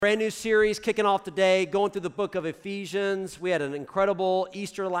Brand new series kicking off today, going through the book of Ephesians. We had an incredible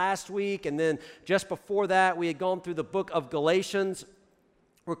Easter last week, and then just before that, we had gone through the book of Galatians.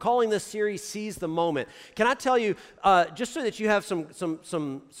 We're calling this series "Seize the Moment." Can I tell you, just so that you have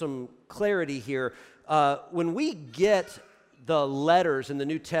some clarity here, when we get the letters in the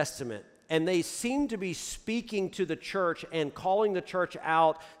New Testament, and they seem to be speaking to the church and calling the church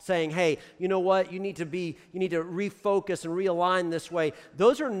out, saying, hey, you know what, you need to refocus and realign this way.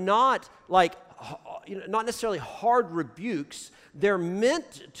 Those are not not necessarily hard rebukes. They're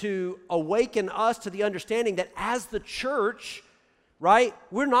meant to awaken us to the understanding that as the church, right,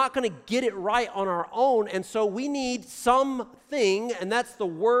 we're not going to get it right on our own, and so we need something, and that's the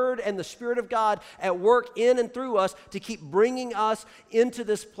Word and the Spirit of God at work in and through us to keep bringing us into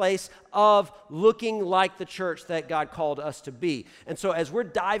this place of looking like the church that God called us to be. And so as we're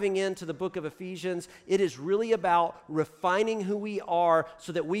diving into the book of Ephesians, it is really about refining who we are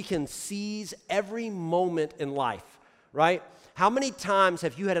so that we can seize every moment in life, right? How many times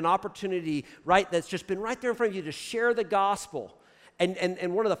have you had an opportunity, right, that's just been right there in front of you to share the gospel?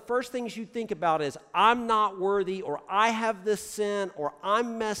 And one of the first things you think about is, I'm not worthy, or I have this sin, or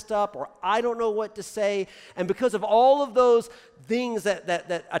I'm messed up, or I don't know what to say. And because of all of those things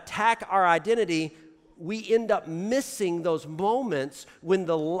that attack our identity, we end up missing those moments when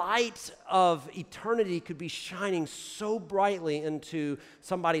the light of eternity could be shining so brightly into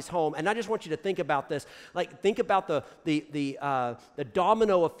somebody's home. And I just want you to think about this. Like, think about the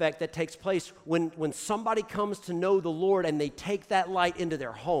domino effect that takes place when somebody comes to know the Lord and they take that light into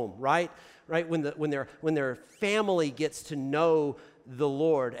their home, right? Right? When their family gets to know the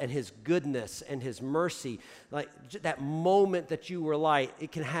Lord and His goodness and His mercy, like that moment that you were light,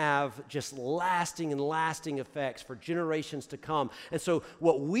 it can have just lasting effects for generations to come. And so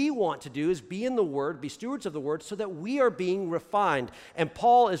what we want to do is be in the Word, be stewards of the Word, so that we are being refined. And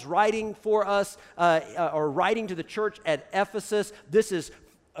Paul is writing for us, or writing to the church at Ephesus. This is,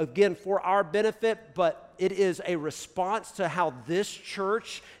 again, for our benefit, but it is a response to how this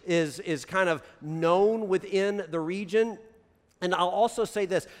church is kind of known within the region. And I'll also say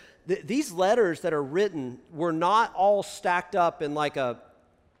this, these letters that are written were not all stacked up in like a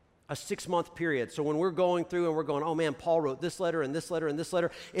 6-month period. So when we're going through and we're going, oh man, Paul wrote this letter and this letter and this letter,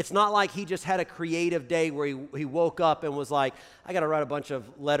 it's not like he just had a creative day where he woke up and was like, I got to write a bunch of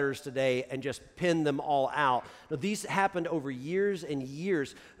letters today and just pin them all out. No, these happened over years and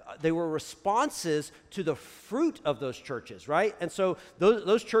years. They were responses to the fruit of those churches, right? And so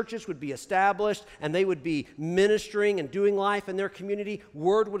those churches would be established, and they would be ministering and doing life in their community.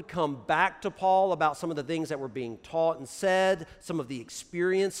 Word would come back to Paul about some of the things that were being taught and said, some of the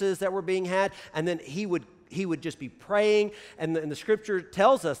experiences that were being had, and then he would just be praying, and the scripture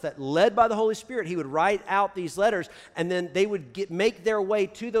tells us that led by the Holy Spirit, he would write out these letters, and then they would make their way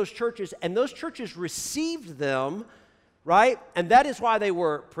to those churches, and those churches received them, right? And that is why they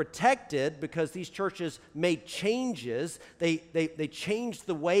were protected, because these churches made changes. They changed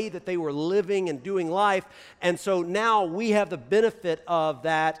the way that they were living and doing life. And so now we have the benefit of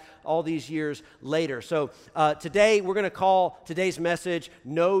that all these years later. So today we're going to call today's message,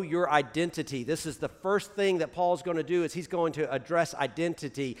 Know Your Identity. This is the first thing that Paul's going to do, is he's going to address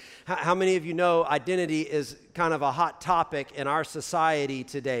identity. How many of you know identity is kind of a hot topic in our society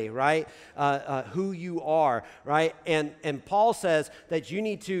today, right? Who you are, right? And Paul says that you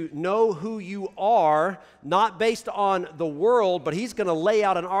need to know who you are, not based on the world, but he's going to lay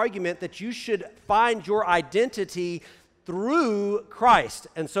out an argument that you should find your identity through Christ.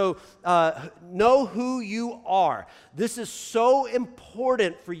 And so know who you are. This is so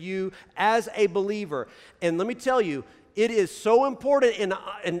important for you as a believer. And let me tell you, it is so important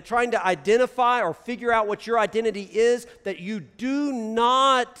in trying to identify or figure out what your identity is, that you do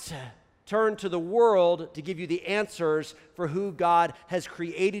not turn to the world to give you the answers for who God has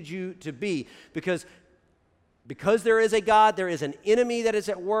created you to be. Because there is a God, there is an enemy that is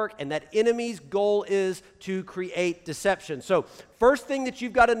at work, and that enemy's goal is to create deception. So first thing that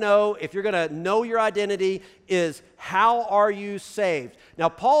you've got to know, if you're going to know your identity, is how are you saved? Now,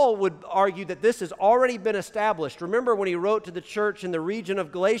 Paul would argue that this has already been established. Remember when he wrote to the church in the region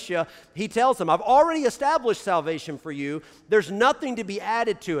of Galatia, he tells them, I've already established salvation for you. There's nothing to be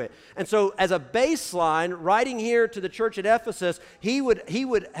added to it. And so as a baseline, writing here to the church at Ephesus, he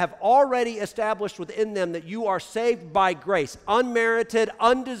would have already established within them that you are saved by grace, unmerited,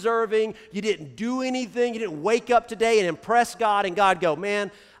 undeserving. You didn't do anything. You didn't wake up today and impress God and God go, man,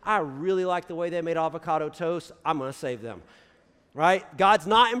 I really like the way they made avocado toast. I'm going to save them. Right? God's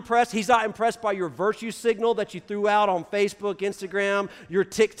not impressed. He's not impressed by your virtue signal that you threw out on Facebook, Instagram, your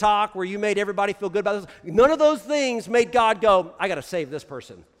TikTok, where you made everybody feel good about this. None of those things made God go, I got to save this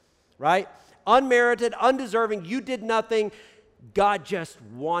person. right? Unmerited, undeserving, you did nothing. God just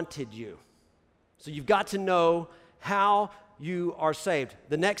wanted you. So you've got to know how you are saved.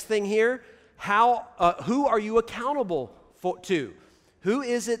 The next thing here, who are you accountable to? Who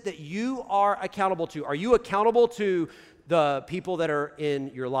is it that you are accountable to? Are you accountable to the people that are in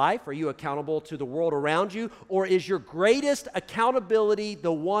your life? Are you accountable to the world around you? Or is your greatest accountability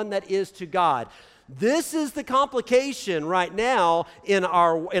the one that is to God? This is the complication right now in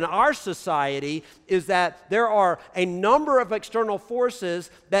our society, is that there are a number of external forces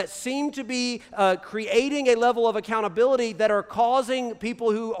that seem to be creating a level of accountability that are causing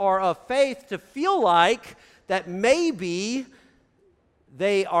people who are of faith to feel like that maybe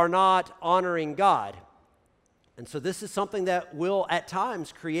they are not honoring God. And so this is something that will at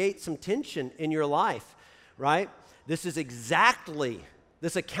times create some tension in your life, right? This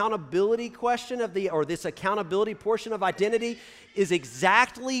accountability question this accountability portion of identity is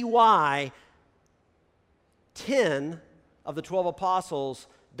exactly why 10 of the 12 apostles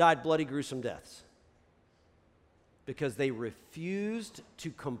died bloody, gruesome deaths. Because they refused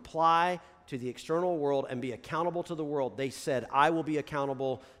to comply to the external world and be accountable to the world. They said, I will be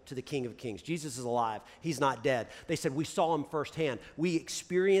accountable to the King of Kings. Jesus is alive. He's not dead. They said, we saw him firsthand. We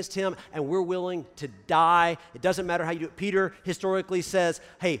experienced him, and we're willing to die. It doesn't matter how you do it. Peter historically says,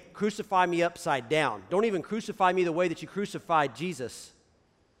 hey, crucify me upside down. Don't even crucify me the way that you crucified Jesus.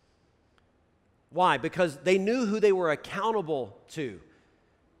 Why? Because they knew who they were accountable to.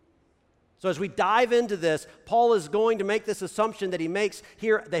 So as we dive into this, Paul is going to make this assumption that he makes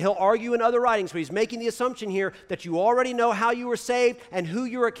here, that he'll argue in other writings, but he's making the assumption here that you already know how you were saved and who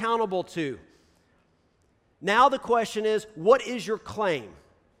you're accountable to. Now the question is, what is your claim?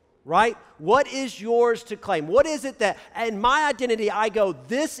 Right? What is yours to claim? What is it that, in my identity, I go,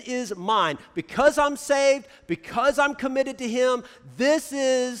 this is mine. Because I'm saved, because I'm committed to him, this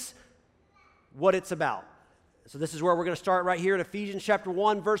is what it's about. So this is where we're going to start right here in Ephesians chapter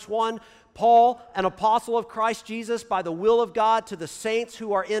 1, verse 1. Paul, an apostle of Christ Jesus, by the will of God, to the saints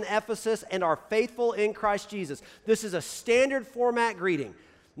who are in Ephesus and are faithful in Christ Jesus. This is a standard format greeting.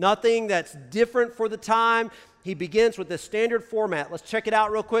 Nothing that's different for the time. He begins with this standard format. Let's check it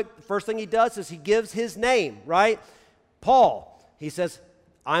out real quick. The first thing he does is he gives his name, right? Paul. He says,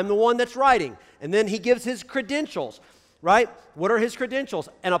 I'm the one that's writing. And then he gives his credentials, right? What are his credentials?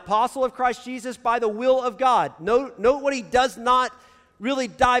 An apostle of Christ Jesus by the will of God. Note what he does not really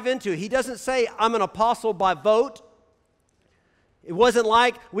dive into. He doesn't say, I'm an apostle by vote. It wasn't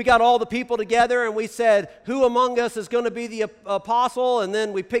like we got all the people together and we said, who among us is going to be the apostle? And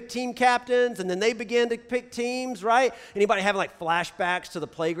then we picked team captains and then they began to pick teams, right? Anybody having like flashbacks to the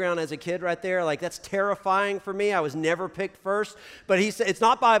playground as a kid right there? Like that's terrifying for me. I was never picked first. But he said, it's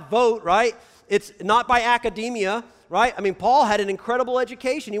not by vote, right? It's not by academia, right? I mean, Paul had an incredible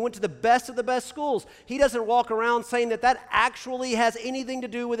education. He went to the best of the best schools. He doesn't walk around saying that actually has anything to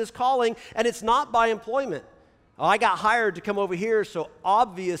do with his calling, and it's not by employment. Oh, I got hired to come over here, so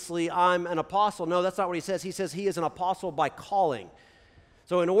obviously I'm an apostle. No, that's not what he says. He says he is an apostle by calling.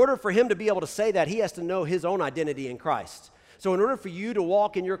 So in order for him to be able to say that, he has to know his own identity in Christ. So in order for you to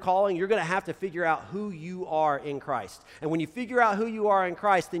walk in your calling, you're going to have to figure out who you are in Christ. And when you figure out who you are in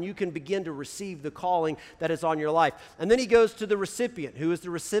Christ, then you can begin to receive the calling that is on your life. And then he goes to the recipient. Who is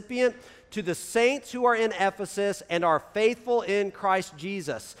the recipient? To the saints who are in Ephesus and are faithful in Christ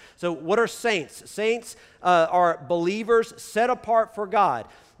Jesus. So what are saints? Saints are believers set apart for God.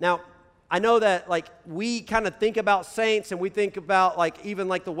 Now, I know that like we kind of think about saints and we think about like even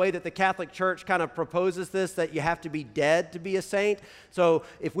like the way that the Catholic Church kind of proposes this, that you have to be dead to be a saint. So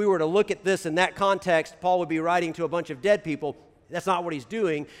if we were to look at this in that context, Paul would be writing to a bunch of dead people. That's not what he's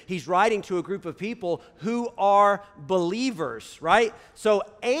doing. He's writing to a group of people who are believers, right? So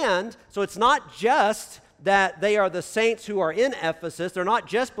it's not just that they are the saints who are in Ephesus. They're not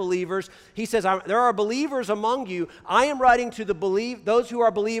just believers. He says, there are believers among you. I am writing to those who are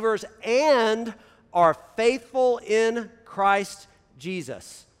believers and are faithful in Christ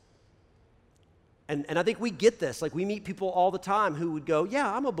Jesus. And I think we get this. Like we meet people all the time who would go,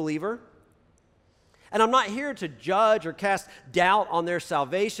 yeah, I'm a believer. And I'm not here to judge or cast doubt on their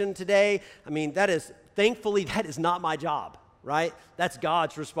salvation today. I mean, thankfully, that is not my job, right? That's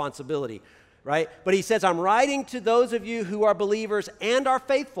God's responsibility. Right? But he says, I'm writing to those of you who are believers and are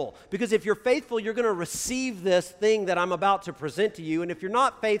faithful. Because if you're faithful, you're going to receive this thing that I'm about to present to you. And if you're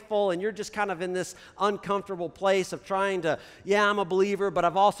not faithful and you're just kind of in this uncomfortable place of trying to, yeah, I'm a believer, but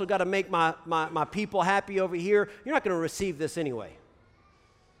I've also got to make my people happy over here, you're not going to receive this anyway.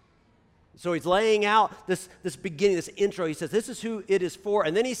 So he's laying out this beginning, this intro. He says, this is who it is for.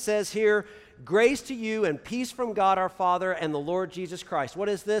 And then he says here, grace to you and peace from God our Father and the Lord Jesus Christ. What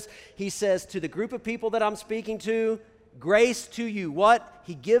is this? He says to the group of people that I'm speaking to, grace to you. What?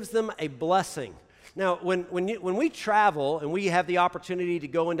 He gives them a blessing. Now, when we travel and we have the opportunity to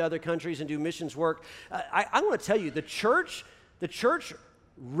go into other countries and do missions work, I want to tell you, the church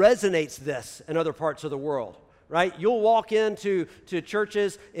resonates this in other parts of the world, right? You'll walk into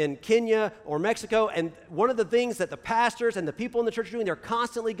churches in Kenya or Mexico, and one of the things that the pastors and the people in the church are doing, they're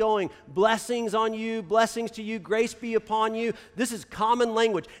constantly going, blessings on you, blessings to you, grace be upon you. This is common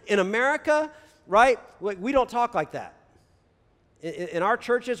language. In America, right, we don't talk like that. In our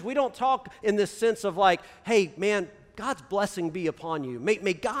churches, we don't talk in this sense of like, hey, man, God's blessing be upon you.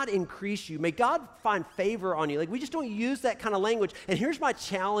 May God increase you. May God find favor on you. Like, we just don't use that kind of language. And here's my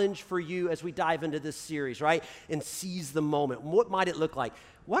challenge for you as we dive into this series, right? And seize the moment. What might it look like?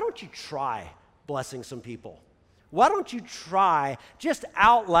 Why don't you try blessing some people? Why don't you try just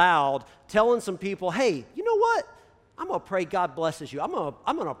out loud telling some people, hey, you know what? I'm going to pray God blesses you. I'm going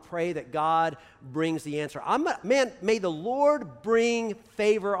to pray that God brings the answer. Man, may the Lord bring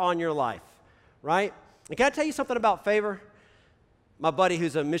favor on your life, right? And can I tell you something about favor? My buddy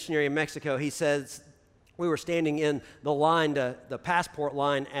who's a missionary in Mexico, he says, we were standing in the passport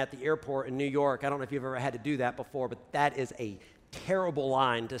line at the airport in New York. I don't know if you've ever had to do that before, but that is a terrible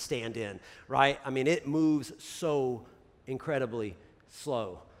line to stand in, right? I mean, it moves so incredibly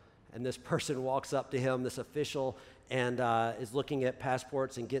slow. And this person walks up to him, this official, and is looking at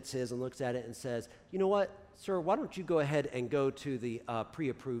passports and gets his and looks at it and says, you know what, sir, why don't you go ahead and go to the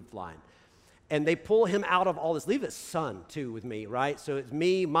pre-approved line? And they pull him out of all this. Leave his son, too, with me, right? So it's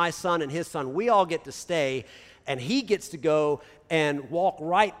me, my son, and his son. We all get to stay, and he gets to go and walk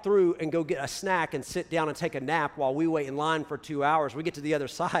right through and go get a snack and sit down and take a nap while we wait in line for 2 hours. We get to the other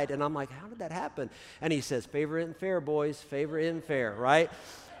side, and I'm like, how did that happen? And he says, favor isn't fair, boys. Favor isn't fair, right?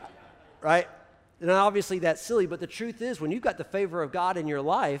 Right? And obviously that's silly, but the truth is when you've got the favor of God in your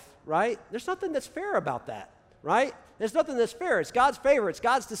life, right, there's nothing that's fair about that, right? There's nothing that's fair. It's God's favor. It's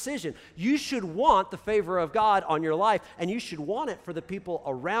God's decision. You should want the favor of God on your life, and you should want it for the people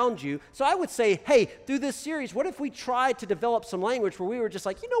around you. So I would say, hey, through this series, what if we tried to develop some language where we were just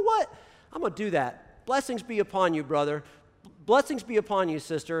like, you know what? I'm going to do that. Blessings be upon you, brother. Blessings be upon you,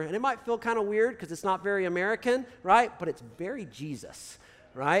 sister. And it might feel kind of weird because it's not very American, right? But it's very Jesus,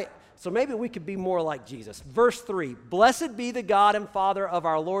 right? So maybe we could be more like Jesus. Verse 3, blessed be the God and Father of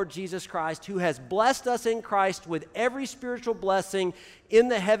our Lord Jesus Christ, who has blessed us in Christ with every spiritual blessing in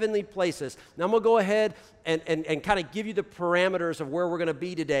the heavenly places. Now I'm going to go ahead and kind of give you the parameters of where we're going to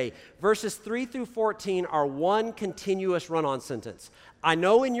be today. Verses 3 through 14 are one continuous run-on sentence. I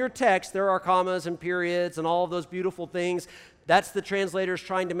know in your text there are commas and periods and all of those beautiful things. That's the translators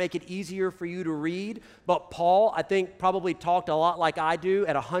trying to make it easier for you to read. But Paul, I think, probably talked a lot like I do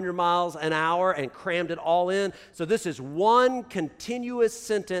at 100 miles an hour and crammed it all in. So this is one continuous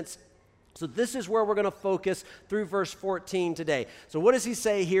sentence. So this is where we're going to focus through verse 14 today. So what does he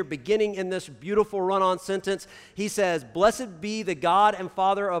say here, beginning in this beautiful run-on sentence? He says, blessed be the God and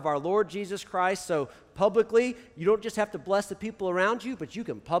Father of our Lord Jesus Christ. So publicly, you don't just have to bless the people around you, but you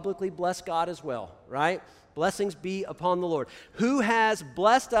can publicly bless God as well, right? Blessings be upon the Lord, who has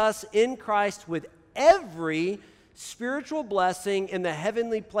blessed us in Christ with every spiritual blessing in the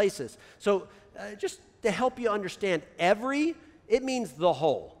heavenly places. So just to help you understand, every, it means the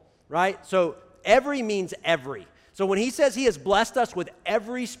whole, right? So every means every. So when he says he has blessed us with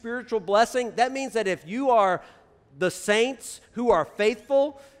every spiritual blessing, that means that if you are the saints who are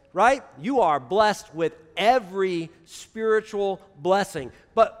faithful, right, you are blessed with every spiritual blessing.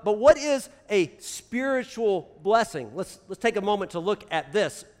 But what is a spiritual blessing? Let's take a moment to look at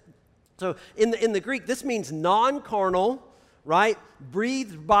this. So in the Greek, this means non-carnal, right,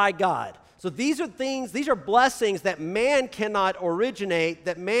 breathed by God. So these are blessings that man cannot originate,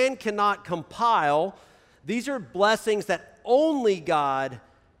 that man cannot compile. These are blessings that only God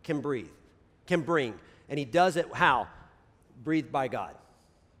can bring. And he does it how? Breathed by God.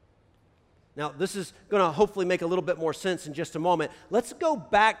 Now, this is going to hopefully make a little bit more sense in just a moment. Let's go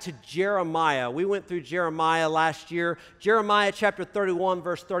back to Jeremiah. We went through Jeremiah last year. Jeremiah chapter 31,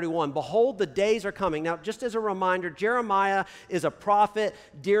 verse 31. Behold, the days are coming. Now, just as a reminder, Jeremiah is a prophet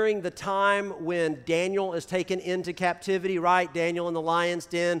during the time when Daniel is taken into captivity, right? Daniel in the lion's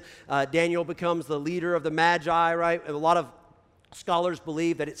den. Daniel becomes the leader of the Magi, right? A lot of scholars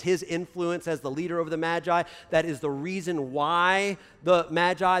believe that it's his influence as the leader of the Magi that is the reason why the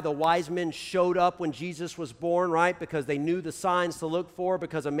Magi, the wise men, showed up when Jesus was born, right? Because they knew the signs to look for,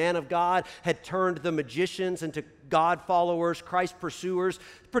 because a man of God had turned the magicians into God followers, Christ pursuers.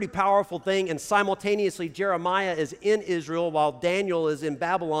 Pretty powerful thing. And simultaneously, Jeremiah is in Israel while Daniel is in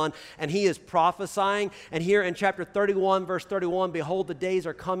Babylon, and he is prophesying. And here in chapter 31, verse 31, behold, the days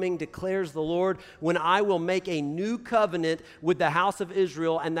are coming, declares the Lord, when I will make a new covenant with the house of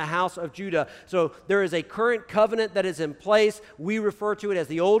Israel and the house of Judah. So there is a current covenant that is in place. We refer to it as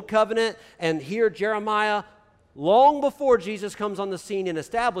the old covenant. And here Jeremiah, long before Jesus comes on the scene and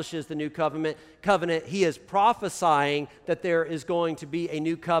establishes the new covenant, he is prophesying that there is going to be a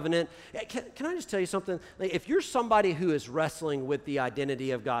new covenant. Can I just tell you something? Like, if you're somebody who is wrestling with the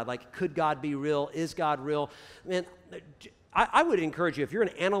identity of God, like, could God be real? Is God real? Man, I would encourage you, if you're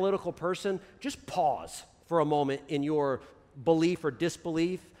an analytical person, just pause for a moment in your belief or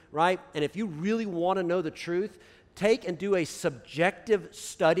disbelief, right? And if you really want to know the truth, take and do a subjective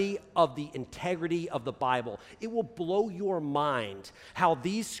study of the integrity of the Bible. It will blow your mind how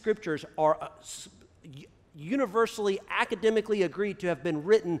these scriptures are universally, academically agreed to have been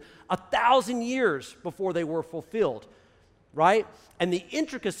written 1,000 years before they were fulfilled, right? And the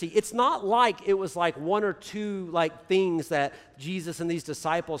intricacy, it's not like it was like one or two like things that Jesus and these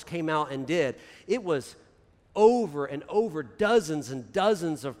disciples came out and did. It was over and over dozens and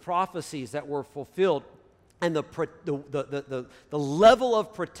dozens of prophecies that were fulfilled. And the level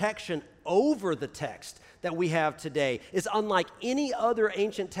of protection over the text that we have today is unlike any other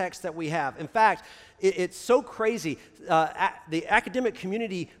ancient text that we have. In fact, it's so crazy. The academic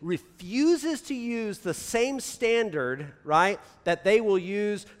community refuses to use the same standard, right, that they will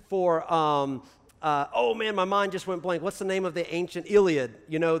use for oh man, my mind just went blank. What's the name of the ancient Iliad?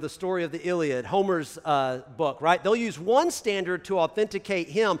 You know, the story of the Iliad, Homer's book, right? They'll use one standard to authenticate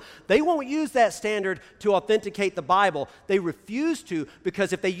him. They won't use that standard to authenticate the Bible. They refuse to,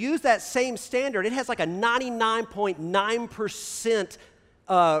 because if they use that same standard, it has like a 99.9%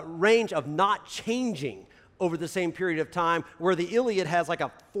 range of not changing over the same period of time, where the Iliad has like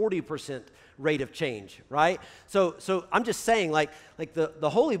a 40% rate of change, right? So I'm just saying, like the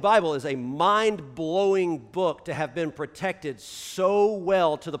Holy Bible is a mind-blowing book to have been protected so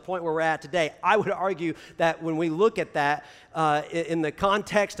well to the point where we're at today. I would argue that when we look at that in the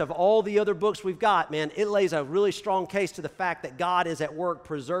context of all the other books we've got, man, it lays a really strong case to the fact that God is at work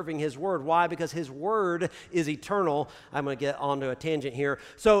preserving His Word. Why? Because His Word is eternal. I'm going to get onto a tangent here.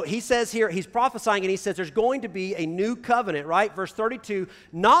 So he says here, he's prophesying, and he says there's going to be a new covenant, right? Verse 32,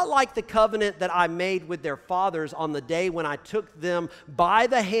 not like the covenant that I made with their fathers on the day when I took them by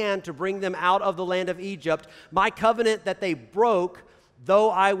the hand to bring them out of the land of Egypt, my covenant that they broke, though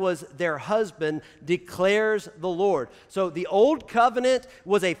I was their husband, declares the Lord. So the old covenant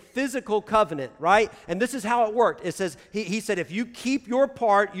was a physical covenant, right? And this is how it worked. It says, he said, if you keep your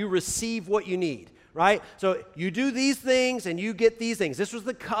part, you receive what you need. Right? So you do these things and you get these things. This was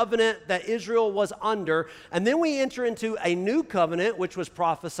the covenant that Israel was under. And then we enter into a new covenant, which was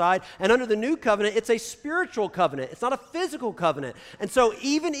prophesied. And under the new covenant, it's a spiritual covenant. It's not a physical covenant. And so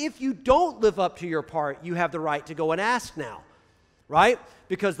even if you don't live up to your part, you have the right to go and ask now. Right?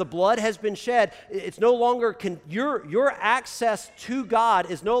 Because the blood has been shed. It's no longer, your access to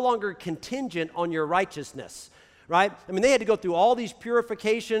God is no longer contingent on your righteousness. Right? I mean, they had to go through all these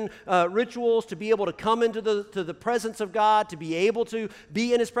purification rituals to be able to come into the presence of God, to be able to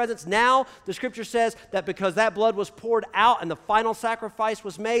be in His presence. Now, the Scripture says that because that blood was poured out and the final sacrifice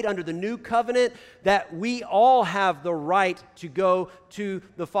was made under the new covenant, that we all have the right to go to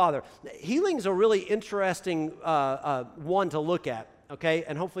the Father. Healing is a really interesting one to look at, okay?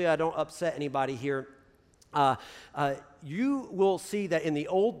 And hopefully I don't upset anybody here. You will see that in the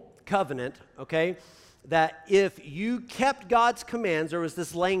old covenant, okay, that if you kept God's commands, there was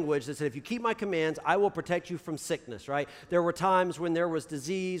this language that said, if you keep my commands, I will protect you from sickness, right? There were times when there was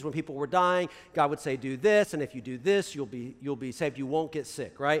disease, when people were dying, God would say, do this, and if you do this, you'll be saved, you won't get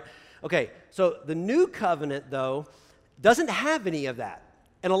sick, right? Okay, so the new covenant, though, doesn't have any of that.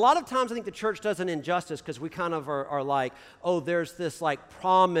 And a lot of times I think the church does an injustice because we kind of are like, oh, there's this like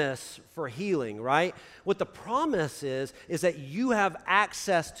promise for healing, right? What the promise is that you have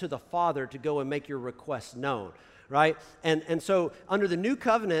access to the Father to go and make your requests known, right? And so under the new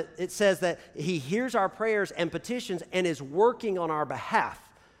covenant, it says that He hears our prayers and petitions and is working on our behalf.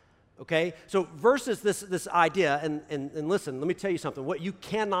 Okay, so versus this idea, and listen, let me tell you something. What you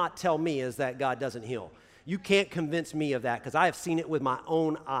cannot tell me is that God doesn't heal. You can't convince me of that because I have seen it with my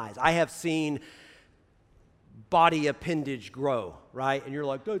own eyes. I have seen body appendage grow, right? And you're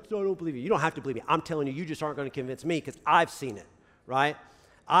like, I don't believe you. You don't have to believe me. I'm telling you, you just aren't going to convince me because I've seen it, right?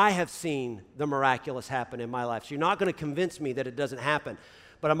 I have seen the miraculous happen in my life. So you're not going to convince me that it doesn't happen.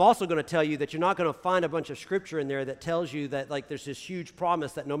 But I'm also going to tell you that you're not going to find a bunch of scripture in there that tells you that like there's this huge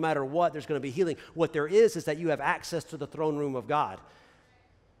promise that no matter what, there's going to be healing. What there is that you have access to the throne room of God.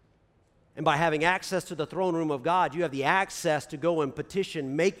 And by having access to the throne room of God, you have the access to go and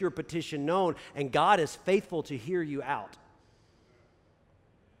petition, make your petition known, and God is faithful to hear you out.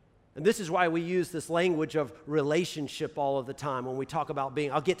 And this is why we use this language of relationship all of the time when we talk about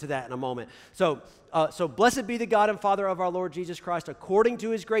being. I'll get to that in a moment. So blessed be the God and Father of our Lord Jesus Christ. According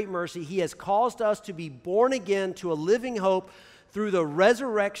to his great mercy, he has caused us to be born again to a living hope through the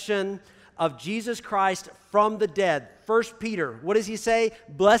resurrection of Jesus Christ from the dead. 1 Peter, what does he say?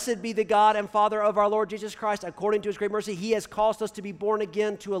 Blessed be the God and Father of our Lord Jesus Christ. According to his great mercy, he has caused us to be born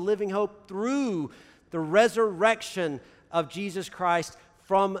again to a living hope through the resurrection of Jesus Christ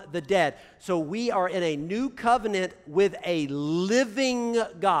from the dead. So we are in a new covenant with a living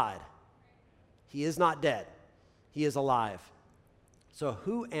God. He is not dead. He is alive. So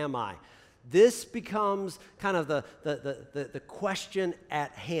who am I? This becomes kind of the question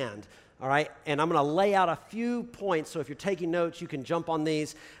at hand. All right, and I'm going to lay out a few points, so if you're taking notes, you can jump on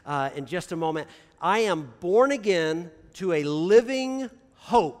these in just a moment. I am born again to a living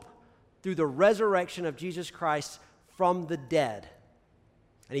hope through the resurrection of Jesus Christ from the dead.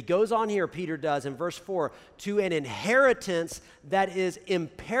 And he goes on here, Peter does, in verse 4, to an inheritance that is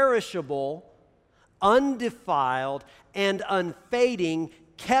imperishable, undefiled, and unfading,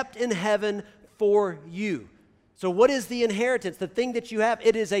 kept in heaven for you. So what is the inheritance? The thing that you have,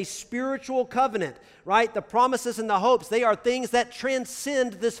 it is a spiritual covenant, right? The promises and the hopes, they are things that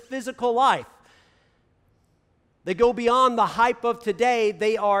transcend this physical life. They go beyond the hype of today.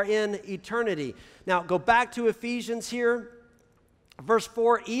 They are in eternity. Now, go back to Ephesians here. Verse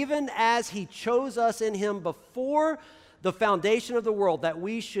 4, even as he chose us in him before the foundation of the world, that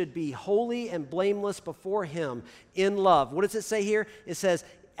we should be holy and blameless before him in love. What does it say here? It says,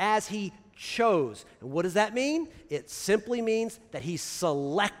 as he chose. And what does that mean? It simply means that he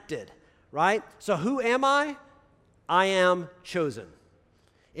selected, right? So who am I? I am chosen.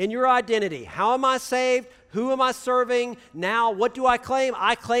 In your identity, how am I saved? Who am I serving? Now, what do I claim?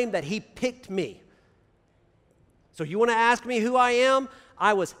 I claim that he picked me. So you want to ask me who I am?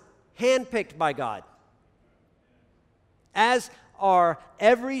 I was handpicked by God. As are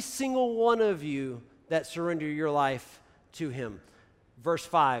every single one of you that surrender your life to him. Verse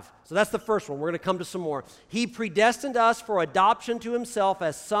 5. So that's the first one. We're going to come to some more. He predestined us for adoption to himself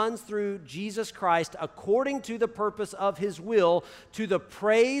as sons through Jesus Christ, according to the purpose of his will, to the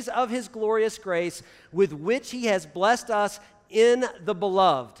praise of his glorious grace, with which he has blessed us in the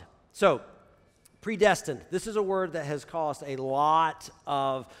beloved. So, predestined. This is a word that has caused a lot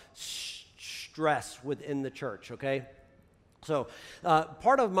of stress within the church, okay? So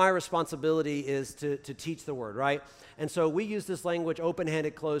part of my responsibility is to teach the word, right? And so we use this language,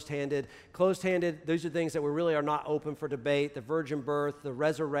 open-handed, closed-handed. Closed-handed, these are things that we really are not open for debate. The virgin birth, the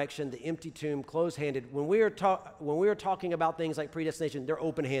resurrection, the empty tomb, closed-handed. When we are talking about things like predestination, they're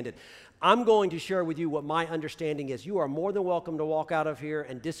open-handed. I'm going to share with you what my understanding is. You are more than welcome to walk out of here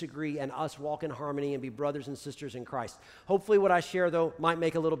and disagree and us walk in harmony and be brothers and sisters in Christ. Hopefully what I share, though, might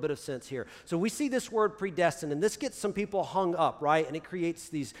make a little bit of sense here. So we see this word predestined, and this gets some people hung up, right? And it creates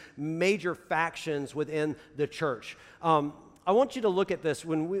these major factions within the church. I want you to look at this.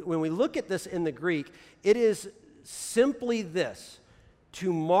 When we look at this in the Greek, it is simply this: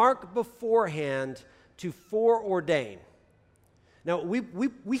 to mark beforehand, to foreordain. Now,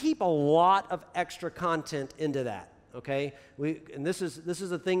 we heap a lot of extra content into that, okay? And this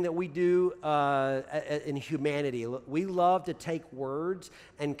is a thing that we do in humanity. We love to take words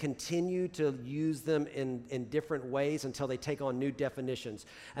and continue to use them in different ways until they take on new definitions.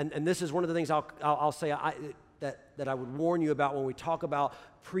 And this is one of the things I'll say that I would warn you about when we talk about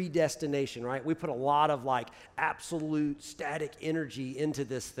predestination, right? We put a lot of like absolute static energy into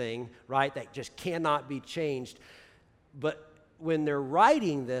this thing, right, that just cannot be changed. But when they're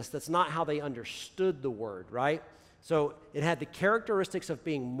writing this, that's not how they understood the word, right? So it had the characteristics of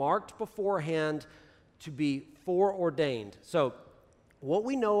being marked beforehand to be foreordained. So what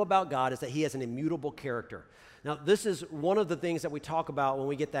we know about God is that he has an immutable character. Now, this is one of the things that we talk about when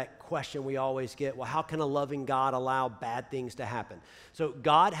we get that question we always get, well, how can a loving God allow bad things to happen? So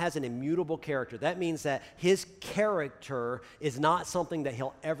God has an immutable character. That means that his character is not something that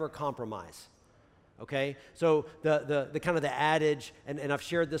he'll ever compromise. Okay, so the kind of the adage, and I've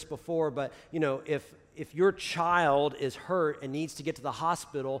shared this before, but you know, if if your child is hurt and needs to get to the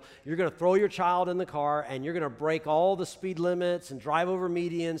hospital, you're going to throw your child in the car and you're going to break all the speed limits and drive over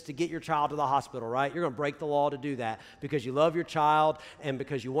medians to get your child to the hospital, right? You're going to break the law to do that because you love your child and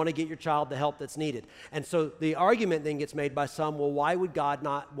because you want to get your child the help that's needed. And so the argument then gets made by some, well, why would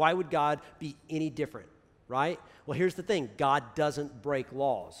God be any different, right? Well, here's the thing. God doesn't break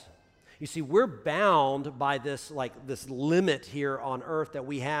laws. You see, we're bound by this limit here on earth that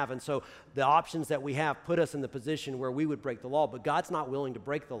we have, and so the options that we have put us in the position where we would break the law, but God's not willing to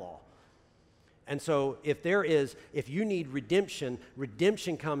break the law. And so if you need redemption,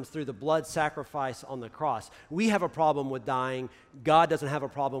 redemption comes through the blood sacrifice on the cross. We have a problem with dying. God doesn't have a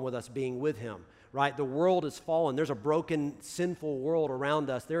problem with us being with him, right? The world is fallen. There's a broken, sinful world around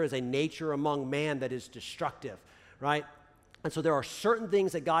us. There is a nature among man that is destructive, right? And so there are certain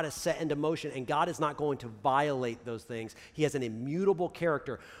things that God has set into motion, and God is not going to violate those things. He has an immutable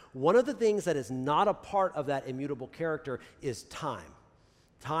character. One of the things that is not a part of that immutable character is time.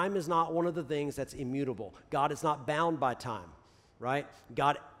 Time is not one of the things that's immutable. God is not bound by time, right?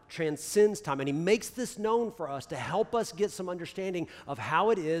 God transcends time, and he makes this known for us to help us get some understanding of how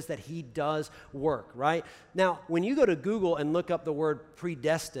it is that he does work, right? Now, when you go to Google and look up the word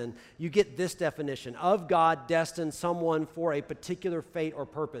predestined, you get this definition: of God destined someone for a particular fate or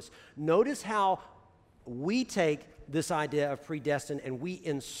purpose. Notice how we take this idea of predestined and we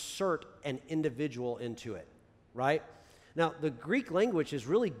insert an individual into it, right? Now, the Greek language is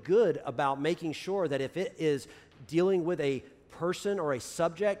really good about making sure that if it is dealing with a person or a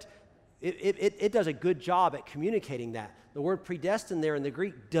subject, it does a good job at communicating that. The word predestined there in the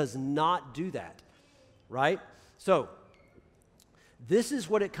Greek does not do that, right? So this is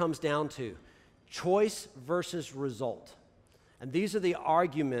what it comes down to: choice versus result. And these are the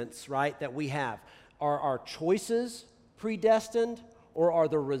arguments, right, that we have. Are our choices predestined, or are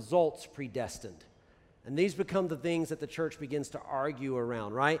the results predestined? And these become the things that the church begins to argue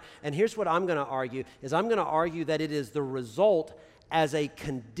around, right? And here's what I'm going to argue, is I'm going to argue that it is the result as a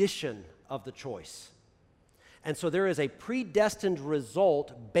condition of the choice. And so there is a predestined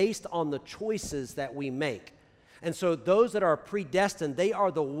result based on the choices that we make. And so those that are predestined, they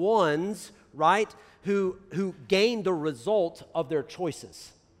are the ones, right, who gain the result of their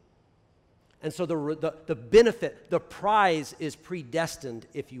choices. And so the benefit, the prize is predestined,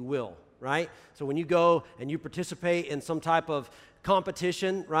 if you will. Right? So when you go and you participate in some type of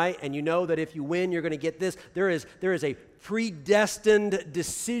competition, right, and you know that if you win, you're going to get this, there is a predestined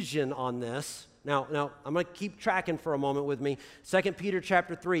decision on this. Now, I'm going to keep tracking for a moment with me. 2 Peter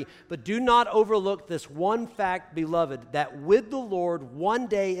chapter 3. But do not overlook this one fact, beloved, that with the Lord, one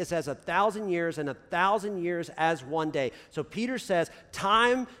day is as 1,000 years, and 1,000 years as one day. So Peter says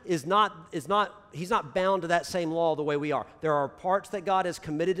time he's not bound to that same law the way we are. There are parts that God has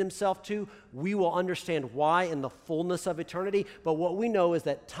committed himself to. We will understand why in the fullness of eternity. But what we know is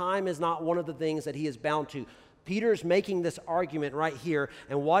that time is not one of the things that he is bound to. Peter's making this argument right here,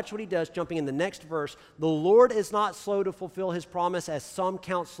 and watch what he does, jumping in the next verse. The Lord is not slow to fulfill his promise, as some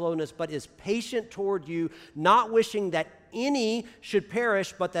count slowness, but is patient toward you, not wishing that any should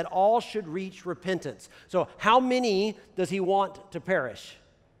perish, but that all should reach repentance. So how many does he want to perish?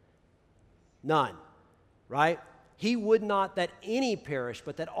 None, right? He would not that any perish,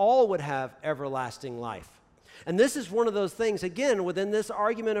 but that all would have everlasting life. And this is one of those things, again, within this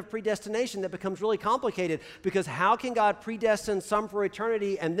argument of predestination that becomes really complicated, because how can God predestine some for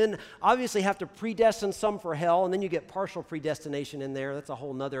eternity and then obviously have to predestine some for hell, and then you get partial predestination in there? That's a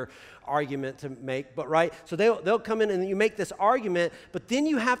whole nother argument to make, but right? So they'll come in and you make this argument, but then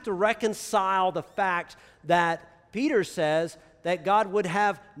you have to reconcile the fact that Peter says that God would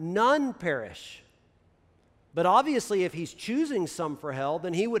have none perish. But obviously if he's choosing some for hell,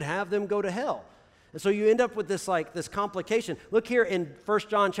 then he would have them go to hell. And so you end up with this complication. Look here in 1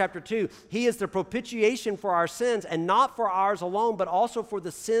 John chapter 2. He is the propitiation for our sins, and not for ours alone, but also for the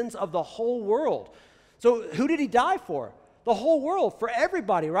sins of the whole world. So who did he die for? The whole world, for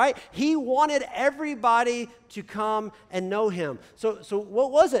everybody, right? He wanted everybody to come and know him. So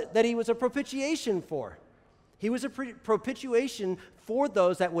what was it that he was a propitiation for? He was a propitiation for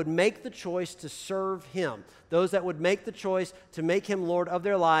those that would make the choice to serve him, those that would make the choice to make him Lord of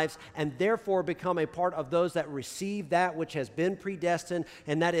their lives, and therefore become a part of those that receive that which has been predestined,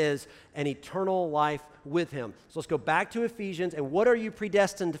 and that is an eternal life with him. So let's go back to Ephesians, and what are you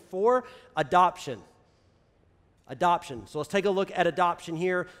predestined for? Adoption. Adoption. So let's take a look at adoption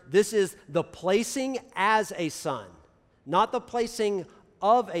here. This is the placing as a son, not the placing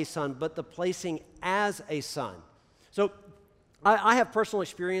of a son, but the placing as a son. So I have personal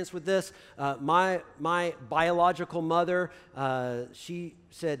experience with this. My biological mother, she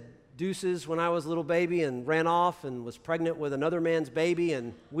said, deuces when I was a little baby and ran off and was pregnant with another man's baby,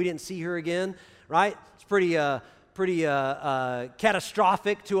 and we didn't see her again, right? It's pretty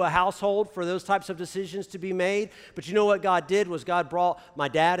catastrophic to a household for those types of decisions to be made. But you know what God did was God brought my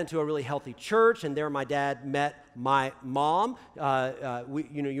dad into a really healthy church, and there my dad met my mom.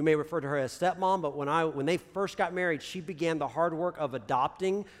 You may refer to her as stepmom, but when they first got married, she began the hard work of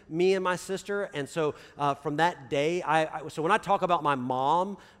adopting me and my sister. And so from that day, so when I talk about my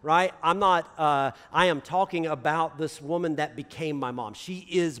mom, right, I am talking about this woman that became my mom. She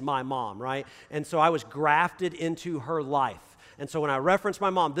is my mom, right? And so I was grafted into her life. And so when I reference my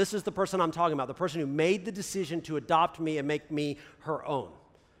mom, this is the person I'm talking about, the person who made the decision to adopt me and make me her own.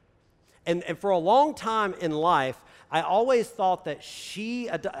 And for a long time in life, I always thought that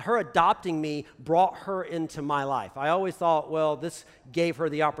her adopting me brought her into my life. I always thought, well, this gave her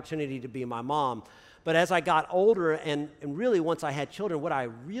the opportunity to be my mom. But as I got older and really once I had children, what I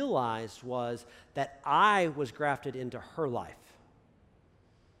realized was that I was grafted into her life.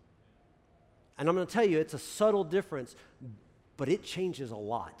 And I'm going to tell you, it's a subtle difference, but it changes a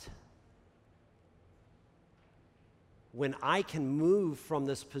lot. When I can move from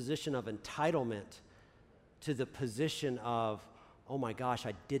this position of entitlement to the position of, oh my gosh,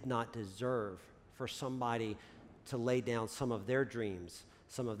 I did not deserve for somebody to lay down some of their dreams,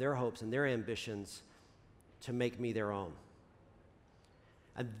 some of their hopes and their ambitions to make me their own.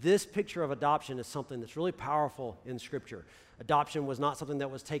 And this picture of adoption is something that's really powerful in Scripture. Adoption was not something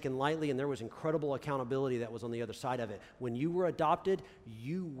that was taken lightly, and there was incredible accountability that was on the other side of it. When you were adopted,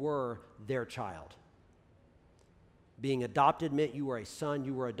 you were their child. Being adopted meant you were a son,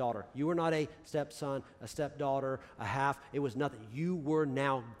 you were a daughter. You were not a stepson, a stepdaughter, a half. It was nothing. You were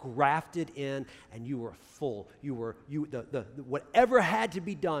now grafted in, and you were full. Whatever had to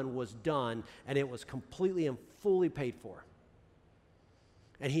be done was done, and it was completely and fully paid for.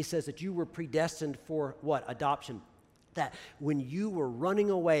 And he says that you were predestined for what? Adoption. That when you were running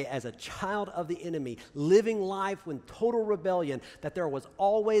away as a child of the enemy, living life in total rebellion, that there was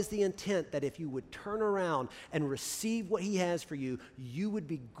always the intent that if you would turn around and receive what he has for you, you would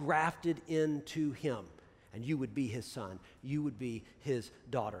be grafted into him, and you would be his son. You would be his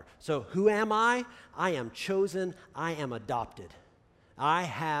daughter. So who am I? I am chosen. I am adopted. I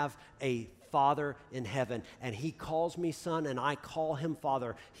have a Father in heaven, and he calls me son, and I call him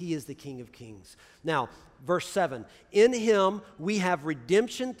Father. He is the King of Kings. Now, verse 7, in him we have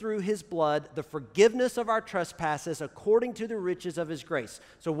redemption through his blood, the forgiveness of our trespasses according to the riches of his grace.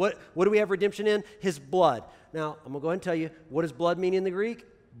 So what do we have redemption in? His blood. Now, I'm going to go ahead and tell you, what does blood mean in the Greek?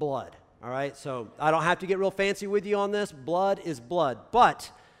 Blood. All right, so I don't have to get real fancy with you on this. Blood is blood. But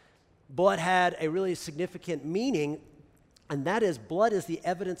blood had a really significant meaning, and that is blood is the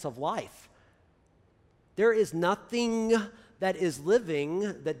evidence of life. There is nothing that is living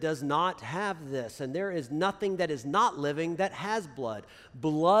that does not have this, and there is nothing that is not living that has blood.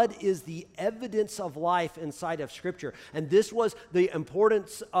 Blood is the evidence of life inside of Scripture, and this was the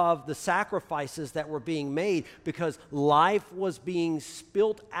importance of the sacrifices that were being made because life was being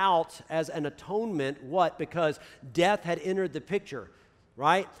spilt out as an atonement. What? Because death had entered the picture,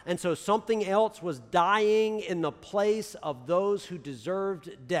 right? And so something else was dying in the place of those who deserved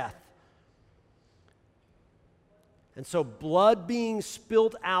death. And so blood being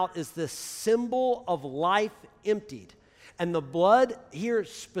spilled out is the symbol of life emptied. And the blood here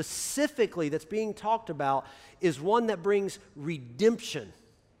specifically that's being talked about is one that brings redemption.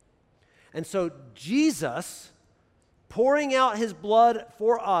 And so Jesus pouring out his blood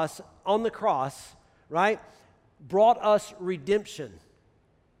for us on the cross, right, brought us redemption.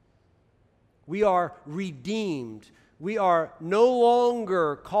 We are redeemed. We are no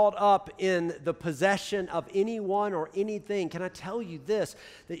longer caught up in the possession of anyone or anything. Can I tell you this,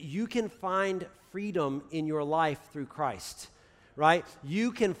 that you can find freedom in your life through Christ, right?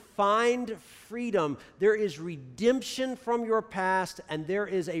 You can find freedom. There is redemption from your past, and there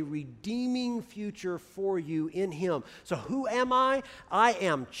is a redeeming future for you in him. So who am I? I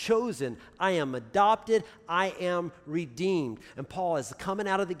am chosen. I am adopted. I am redeemed. And Paul is coming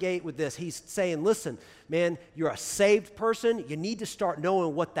out of the gate with this. He's saying, listen, man, you're a saved person. You need to start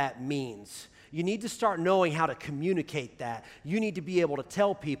knowing what that means. You need to start knowing how to communicate that. You need to be able to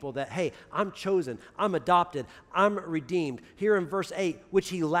tell people that, hey, I'm chosen, I'm adopted, I'm redeemed. Here in verse 8, which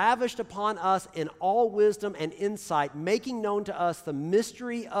he lavished upon us in all wisdom and insight, making known to us the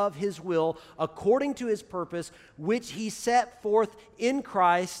mystery of his will according to his purpose, which he set forth in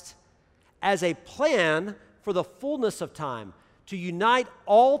Christ as a plan for the fullness of time, to unite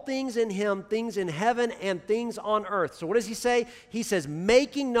all things in him, things in heaven and things on earth. So what does he say? He says,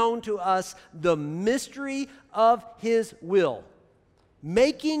 making known to us the mystery of his will.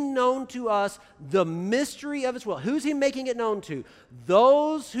 making known to us the mystery of his will. Who's he making it known to?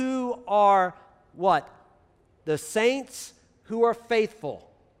 Those who are what? The saints who are faithful.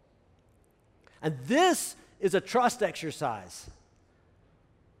 And this is a trust exercise.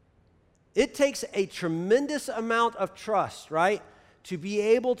 It takes a tremendous amount of trust, right, to be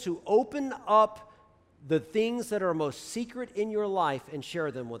able to open up the things that are most secret in your life and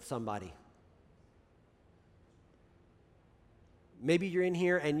share them with somebody. Maybe you're in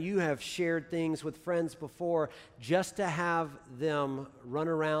here and you have shared things with friends before just to have them run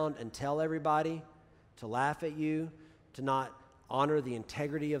around and tell everybody, to laugh at you, to not honor the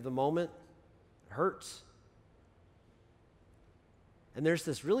integrity of the moment. It hurts. And there's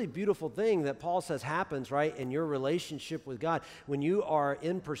this really beautiful thing that Paul says happens, right, in your relationship with God. When you are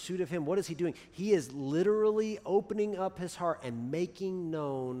in pursuit of him, what is he doing? He is literally opening up his heart and making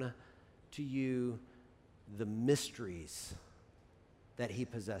known to you the mysteries that he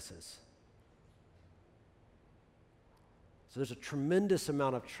possesses. So there's a tremendous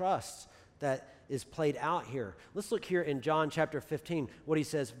amount of trust that is played out here. Let's look here in John chapter 15, what he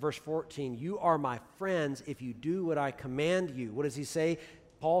says, verse 14. You are my friends if you do what I command you. What does he say?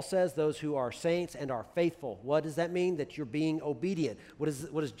 Paul says those who are saints and are faithful. What does that mean? That you're being obedient. What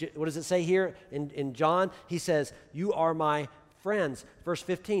does it say here in John? He says, you are my friends. Verse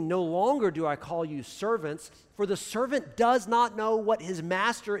 15, no longer do I call you servants, for the servant does not know what his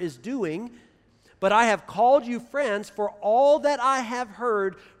master is doing, but I have called you friends, for all that I have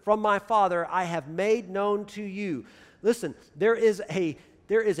heard from my Father I have made known to you. Listen, there is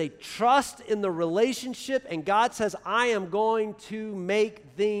a trust in the relationship, and God says, I am going to make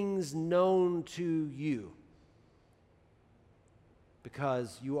things known to you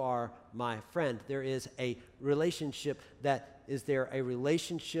because you are my friend. There is a relationship is there a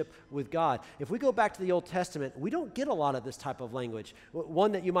relationship with God. If we go back to the Old Testament, we don't get a lot of this type of language.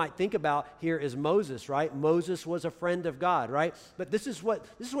 One that you might think about here is Moses, right? Moses was a friend of God, right? But this is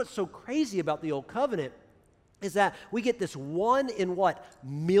what's so crazy about the Old Covenant is that we get this one in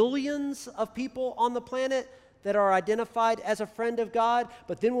millions of people on the planet that are identified as a friend of God.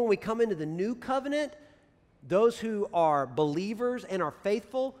 But then when we come into the New Covenant, those who are believers and are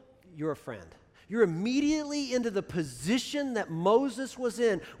faithful, you're a friend. You're immediately into the position that Moses was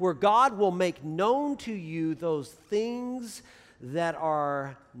in, where God will make known to you those things that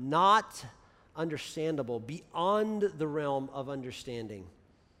are not understandable, beyond the realm of understanding.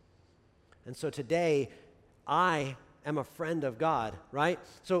 And so today, I am a friend of God, right?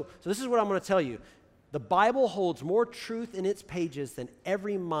 So this is what I'm going to tell you. The Bible holds more truth in its pages than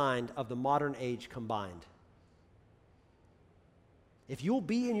every mind of the modern age combined. If you'll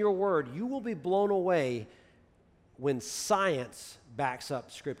be in your word, you will be blown away when science backs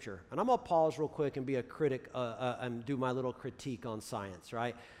up Scripture. And I'm going to pause real quick and be a critic and do my little critique on science,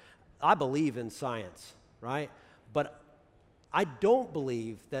 right? I believe in science, right? But I don't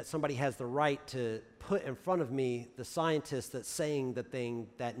believe that somebody has the right to put in front of me the scientist that's saying the thing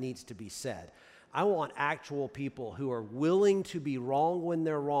that needs to be said. I want actual people who are willing to be wrong when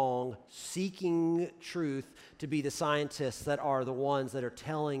they're wrong, seeking truth, to be the scientists that are the ones that are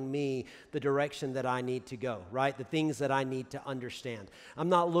telling me the direction that I need to go, right? The things that I need to understand. I'm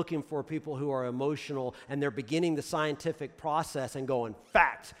not looking for people who are emotional and they're beginning the scientific process and going,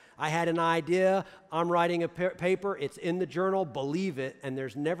 fact, I had an idea, I'm writing a paper, it's in the journal, believe it, and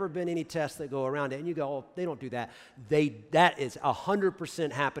there's never been any tests that go around it. And you go, oh, they don't do that. That is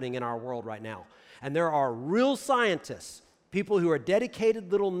 100% happening in our world right now. And there are real scientists, people who are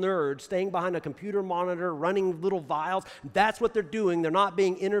dedicated little nerds staying behind a computer monitor, running little vials. That's what they're doing. They're not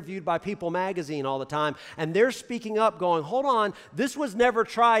being interviewed by People magazine all the time. And they're speaking up going, hold on, this was never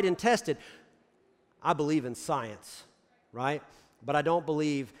tried and tested. I believe in science, right? But I don't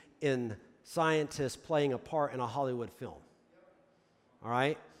believe in scientists playing a part in a Hollywood film, all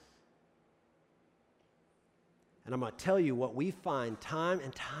right? And I'm going to tell you what we find time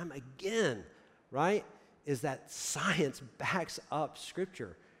and time again, right, is that science backs up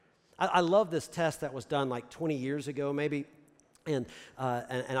Scripture. I love this test that was done like 20 years ago maybe, and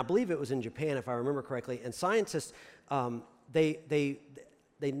I believe it was in Japan if I remember correctly, and scientists, they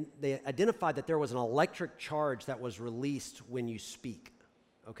identified that there was an electric charge that was released when you speak,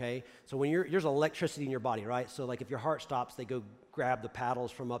 okay? So when there's electricity in your body, right? So like if your heart stops, they go grab the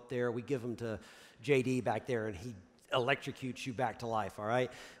paddles from up there. We give them to JD back there, and he electrocutes you back to life, all right?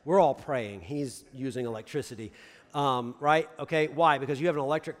 We're all praying. He's using electricity, right? Okay, why? Because you have an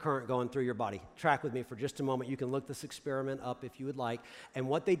electric current going through your body. Track with me for just a moment. You can look this experiment up if you would like. And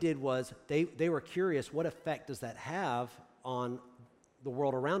what they did was they were curious, what effect does that have on the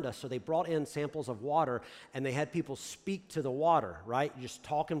world around us. So they brought in samples of water, and they had people speak to the water, right? You just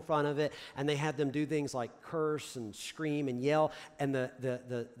talk in front of it, and they had them do things like curse and scream and yell, and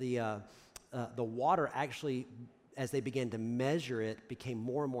the water actually, as they began to measure it, became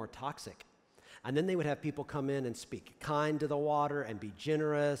more and more toxic. And then they would have people come in and speak kind to the water and be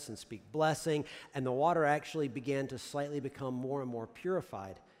generous and speak blessing, and the water actually began to slightly become more and more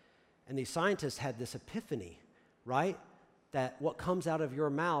purified. And these scientists had this epiphany, right? That what comes out of your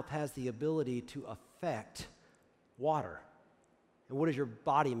mouth has the ability to affect water. And what is your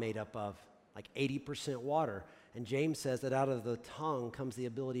body made up of? Like 80% water. And James says that out of the tongue comes the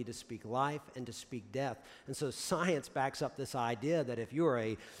ability to speak life and to speak death. And so science backs up this idea that if you're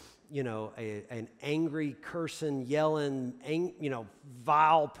an angry, cursing, yelling,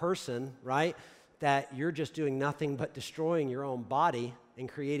 vile person, right, that you're just doing nothing but destroying your own body and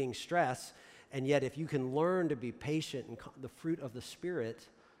creating stress. And yet, if you can learn to be patient and the fruit of the Spirit,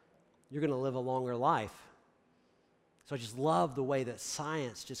 you're going to live a longer life. So I just love the way that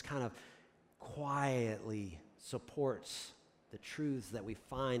science just kind of quietly supports the truths that we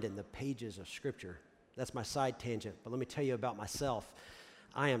find in the pages of Scripture. That's my side tangent, but let me tell you about myself.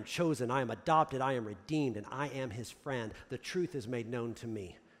 I am chosen, I am adopted, I am redeemed, and I am His friend. The truth is made known to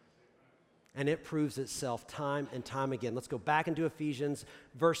me. And it proves itself time and time again. Let's go back into Ephesians,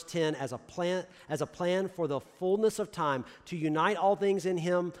 verse 10, as a plan for the fullness of time to unite all things in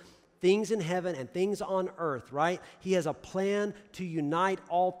Him, things in heaven and things on earth, right? He has a plan to unite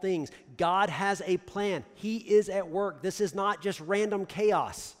all things. God has a plan. He is at work. This is not just random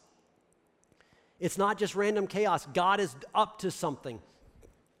chaos. It's not just random chaos. God is up to something.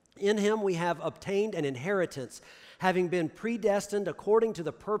 In Him we have obtained an inheritance, having been predestined according to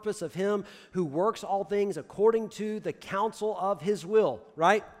the purpose of Him who works all things according to the counsel of His will,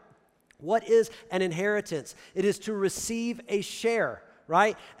 right? What is an inheritance? It is to receive a share,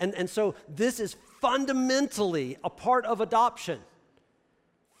 right? And so this is fundamentally a part of adoption.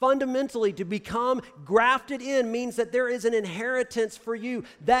 Fundamentally, to become grafted in means that there is an inheritance for you.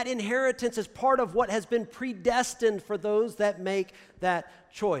 That inheritance is part of what has been predestined for those that make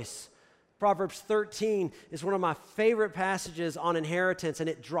that choice. Proverbs 13 is one of my favorite passages on inheritance, and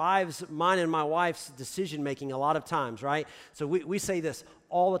it drives mine and my wife's decision-making a lot of times, right? So we say this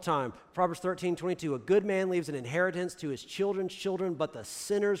all the time. Proverbs 13:22, a good man leaves an inheritance to his children's children, but the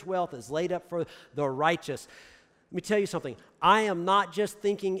sinner's wealth is laid up for the righteous. Let me tell you something. I am not just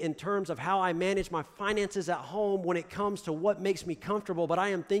thinking in terms of how I manage my finances at home when it comes to what makes me comfortable, but I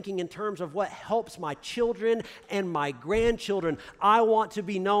am thinking in terms of what helps my children and my grandchildren. I want to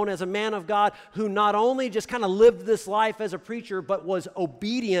be known as a man of God who not only just kind of lived this life as a preacher, but was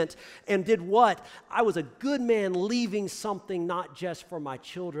obedient and did what? I was a good man leaving something not just for my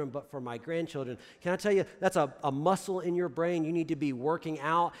children, but for my grandchildren. Can I tell you, that's a muscle in your brain you need to be working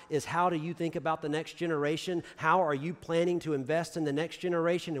out, is how do you think about the next generation? How are you planning to invest in the next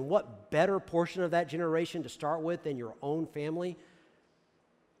generation, and what better portion of that generation to start with than your own family?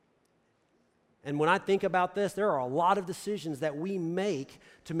 And when I think about this, there are a lot of decisions that we make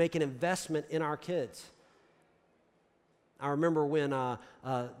to make an investment in our kids. I remember when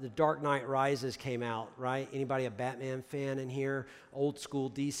The Dark Knight Rises came out, right? Anybody a Batman fan in here? Old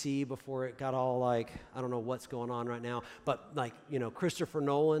school DC before it got all like, I don't know what's going on right now, but like, Christopher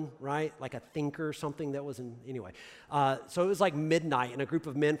Nolan, right? Like a thinker, something that was anyway. So it was like midnight, and a group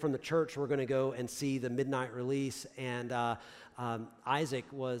of men from the church were going to go and see the midnight release, and Isaac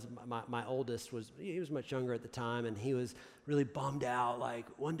was, my oldest, he was much younger at the time, and he was really bummed out, like,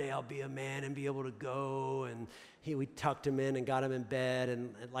 one day I'll be a man and be able to go, and we tucked him in and got him in bed,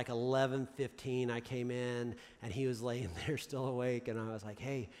 and at like 11:15 I came in, and he was laying there still awake, and I was like,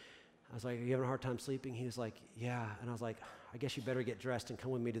 hey, are you having a hard time sleeping? He was like, yeah, and I was like, I guess you better get dressed and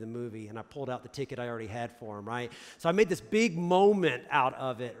come with me to the movie, and I pulled out the ticket I already had for him, right? So I made this big moment out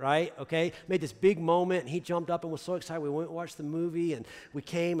of it, right, okay? Made this big moment, and he jumped up and was so excited. We went and watched the movie, and we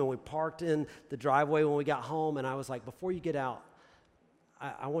came, and we parked in the driveway when we got home, and I was like, before you get out,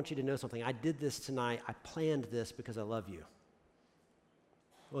 I want you to know something. I did this tonight. I planned this because I love you.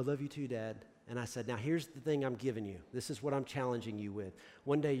 Well, I love you too, Dad. And I said, now here's the thing I'm giving you. This is what I'm challenging you with.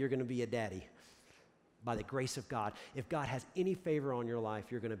 One day you're going to be a daddy by the grace of God. If God has any favor on your life,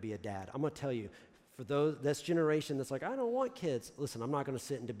 you're going to be a dad. I'm going to tell you, for this generation that's like, I don't want kids. Listen, I'm not going to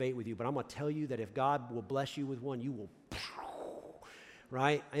sit and debate with you, but I'm going to tell you that if God will bless you with one, you will,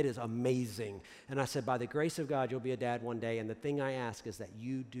 right? It is amazing. And I said, by the grace of God, you'll be a dad one day. And the thing I ask is that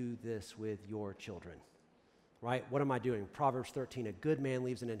you do this with your children. Right? What am I doing? Proverbs 13, a good man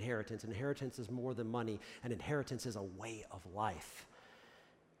leaves an inheritance. An inheritance is more than money. An inheritance is a way of life.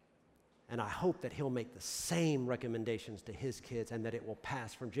 And I hope that he'll make the same recommendations to his kids and that it will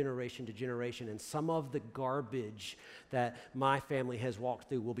pass from generation to generation. And some of the garbage that my family has walked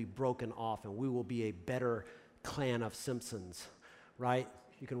through will be broken off and we will be a better clan of Simpsons, right?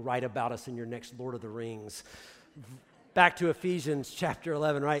 You can write about us in your next Lord of the Rings. Back to Ephesians chapter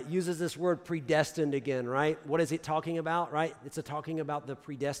 11, right? Uses this word predestined again, right? What is it talking about, right? It's talking about the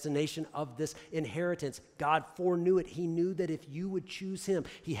predestination of this inheritance. God foreknew it. He knew that if you would choose him,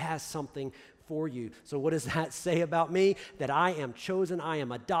 he has something for you. So what does that say about me? That I am chosen, I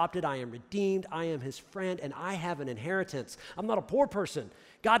am adopted, I am redeemed, I am his friend, and I have an inheritance. I'm not a poor person.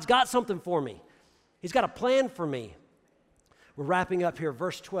 God's got something for me. He's got a plan for me. We're wrapping up here,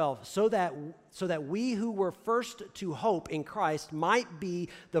 verse 12, so that we who were first to hope in Christ might be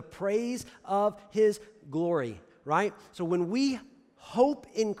the praise of his glory, right? So when we hope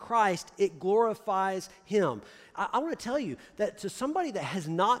in Christ, it glorifies him. I want to tell you that to somebody that has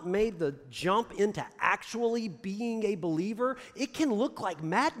not made the jump into actually being a believer, it can look like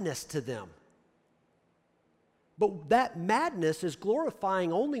madness to them. But that madness is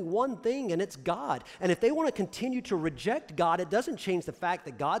glorifying only one thing, and it's God. And if they want to continue to reject God, it doesn't change the fact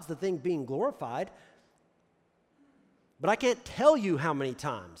that God's the thing being glorified. But I can't tell you how many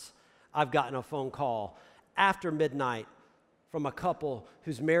times I've gotten a phone call after midnight from a couple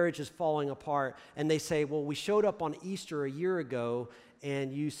whose marriage is falling apart, and they say, well, we showed up on Easter a year ago,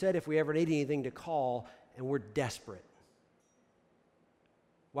 and you said if we ever need anything to call, and we're desperate.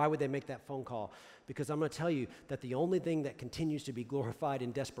 Why would they make that phone call? Because I'm going to tell you that the only thing that continues to be glorified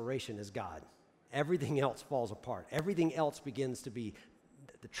in desperation is God. Everything else falls apart. Everything else begins to be,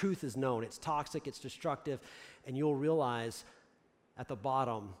 the truth is known. It's toxic, it's destructive, and you'll realize at the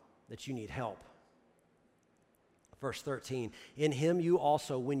bottom that you need help. Verse 13, in him you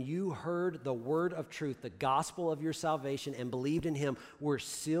also, when you heard the word of truth, the gospel of your salvation, and believed in him, were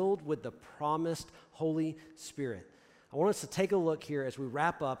sealed with the promised Holy Spirit. I want us to take a look here as we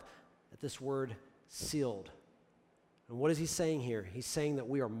wrap up at this word sealed. And what is he saying here? He's saying that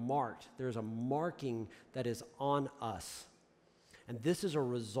we are marked. There's a marking that is on us. And this is a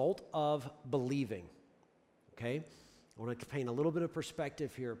result of believing. Okay? I want to paint a little bit of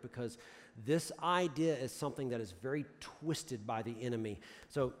perspective here because this idea is something that is very twisted by the enemy.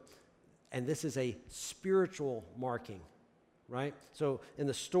 And this is a spiritual marking. Right? So in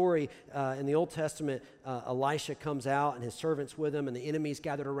the story, in the Old Testament, Elisha comes out and his servants with him and the enemy's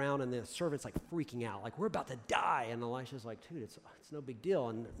gathered around and the servant's like freaking out, like we're about to die. And Elisha's like, dude, it's no big deal.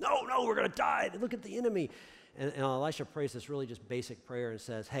 And no, we're going to die. Look at the enemy. And Elisha prays this really just basic prayer and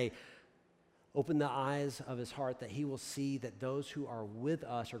says, hey, open the eyes of his heart that he will see that those who are with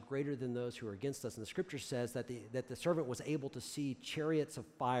us are greater than those who are against us. And the scripture says that the servant was able to see chariots of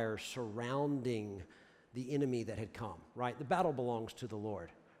fire surrounding the enemy that had come, right? The battle belongs to the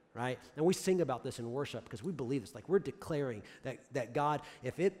Lord, right? And we sing about this in worship because we believe this. Like we're declaring that God,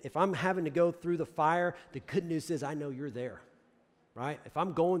 if I'm having to go through the fire, the good news is I know you're there, right? If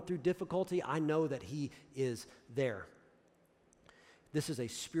I'm going through difficulty, I know that he is there. This is a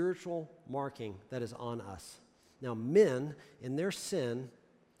spiritual marking that is on us. Now, men in their sin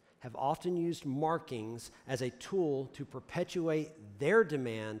have often used markings as a tool to perpetuate their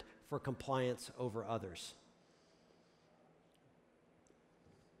demand for compliance over others.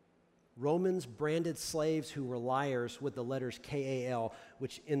 Romans branded slaves who were liars with the letters K-A-L,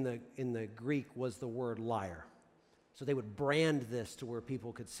 which in the Greek was the word liar. So they would brand this to where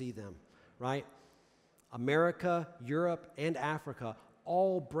people could see them, right? America, Europe, and Africa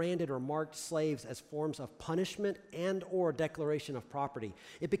all branded or marked slaves as forms of punishment and or declaration of property.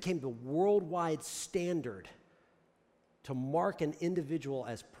 It became the worldwide standard to mark an individual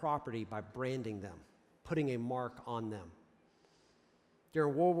as property by branding them, putting a mark on them.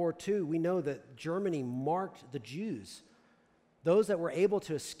 During World War II, we know that Germany marked the Jews, those that were able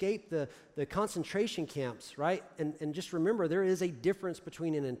to escape the concentration camps, right? And just remember, there is a difference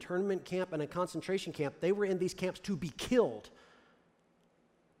between an internment camp and a concentration camp. They were in these camps to be killed.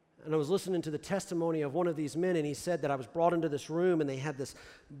 And I was listening to the testimony of one of these men, and he said that I was brought into this room, and they had this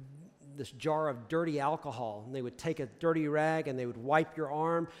jar of dirty alcohol, and they would take a dirty rag and they would wipe your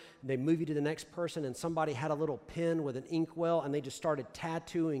arm, and they'd move you to the next person, and somebody had a little pen with an inkwell, and they just started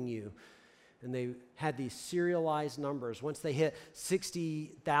tattooing you. And they had these serialized numbers. Once they hit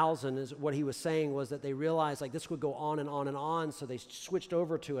 60,000, is what he was saying was that they realized like this would go on and on and on, so they switched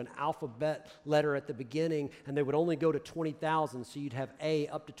over to an alphabet letter at the beginning, and they would only go to 20,000. So you'd have A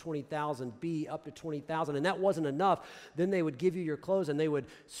up to 20,000, B up to 20,000, and that wasn't enough. Then they would give you your clothes, and they would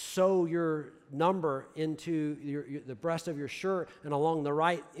sew your number into the breast of your shirt and along the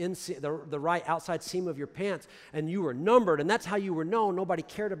right the right outside seam of your pants, and you were numbered, and that's how you were known. Nobody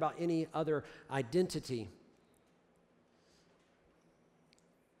cared about any other identity.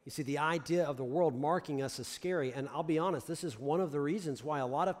 You see, the idea of the world marking us is scary, and I'll be honest, this is one of the reasons why a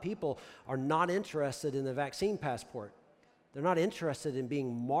lot of people are not interested in the vaccine passport. They're not interested in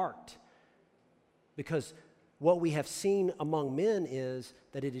being marked, because what we have seen among men is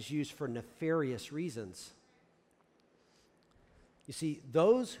that it is used for nefarious reasons. You see,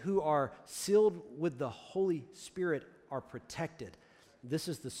 those who are sealed with the Holy Spirit are protected. This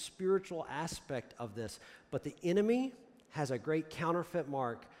is the spiritual aspect of this. But the enemy has a great counterfeit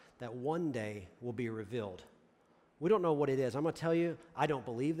mark that one day will be revealed. We don't know what it is. I'm going to tell you, I don't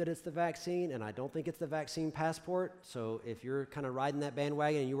believe that it's the vaccine, and I don't think it's the vaccine passport. So if you're kind of riding that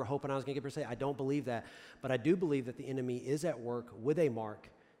bandwagon and you were hoping I was going to get per se, I don't believe that. But I do believe that the enemy is at work with a mark.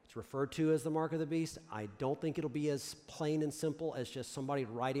 It's referred to as the mark of the beast. I don't think it'll be as plain and simple as just somebody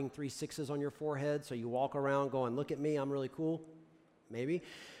writing 3 6s on your forehead so you walk around going, look at me, I'm really cool. Maybe.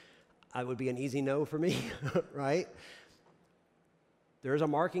 That would be an easy no for me, right? There's a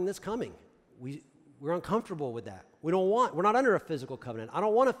marking that's coming. We're uncomfortable with that. We're not under a physical covenant. I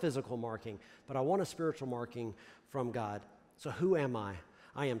don't want a physical marking, but I want a spiritual marking from God. So who am I?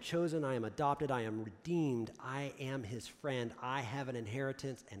 I am chosen, I am adopted, I am redeemed, I am his friend, I have an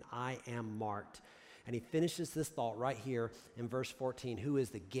inheritance, and I am marked. And he finishes this thought right here in verse 14, who is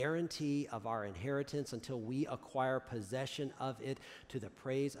the guarantee of our inheritance until we acquire possession of it to the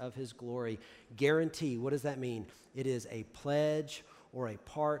praise of his glory. Guarantee, what does that mean? It is a pledge or a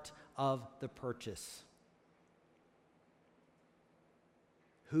part of the purchase.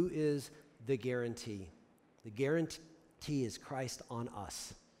 Who is the guarantee? The guarantee is Christ on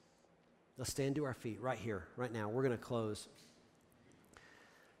us. Let's stand to our feet right here, right now. We're going to close.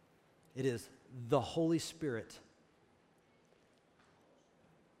 It is the Holy Spirit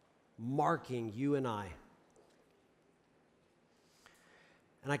marking you and I.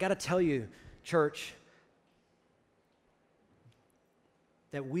 And I got to tell you, church,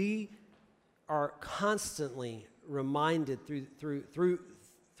 that we are constantly reminded through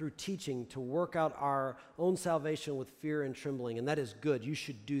teaching to work out our own salvation with fear and trembling, and that is good. You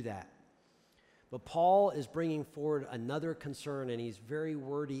should do that. But Paul is bringing forward another concern, and he's very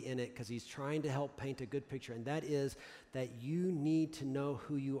wordy in it because he's trying to help paint a good picture, and that is that you need to know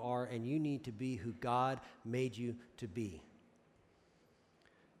who you are, and you need to be who God made you to be.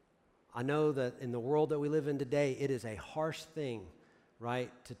 I know that in the world that we live in today, it is a harsh thing,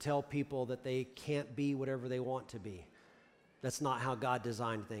 right, to tell people that they can't be whatever they want to be. That's not how God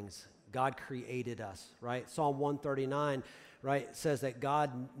designed things. God created us, right? Psalm 139, right, says that God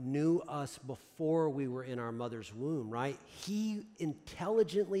knew us before we were in our mother's womb, right? He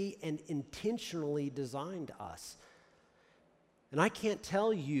intelligently and intentionally designed us. And I can't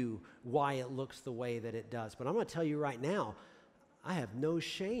tell you why it looks the way that it does, but I'm going to tell you right now, I have no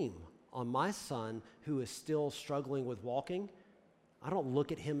shame on my son who is still struggling with walking. I don't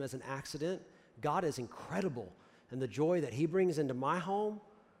look at him as an accident. God is incredible. And the joy that he brings into my home,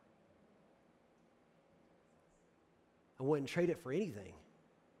 I wouldn't trade it for anything.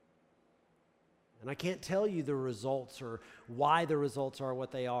 And I can't tell you the results or why the results are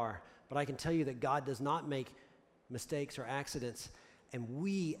what they are, but I can tell you that God does not make mistakes or accidents, and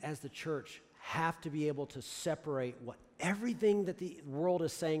we as the church have to be able to separate everything that the world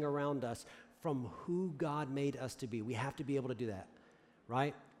is saying around us from who God made us to be. We have to be able to do that,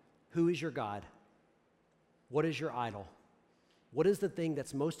 right? Who is your God? What is your idol? What is the thing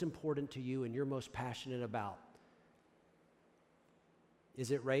that's most important to you and you're most passionate about?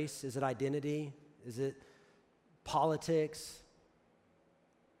 Is it race? Is it identity? Is it politics?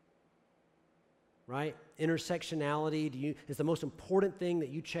 Right? Intersectionality is the most important thing that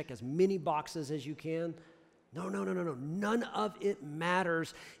you check as many boxes as you can. No. None of it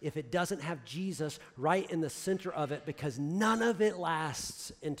matters if it doesn't have Jesus right in the center of it, because none of it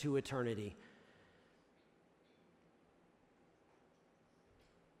lasts into eternity.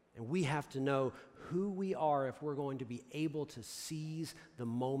 And we have to know who we are if we're going to be able to seize the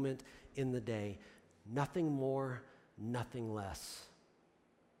moment in the day. Nothing more, nothing less.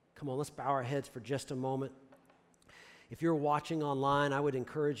 Come on, let's bow our heads for just a moment. If you're watching online, I would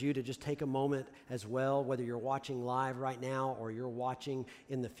encourage you to just take a moment as well, whether you're watching live right now or you're watching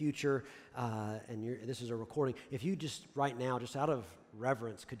in the future, and this is a recording. If you just right now, just out of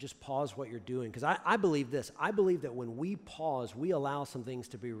reverence, could just pause what you're doing. Because I believe this. I believe that when we pause, we allow some things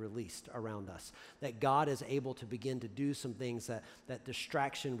to be released around us, that God is able to begin to do some things that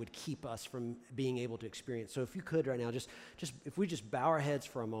distraction would keep us from being able to experience. So if you could right now, just if we just bow our heads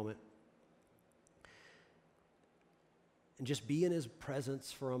for a moment. and just be in his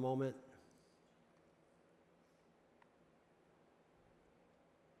presence for a moment.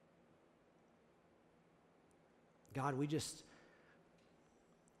 God,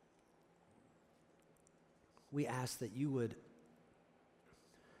 we ask that you would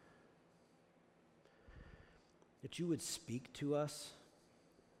speak to us,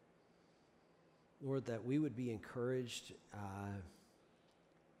 Lord, that we would be encouraged.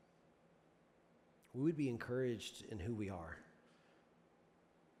 We would be encouraged in who we are.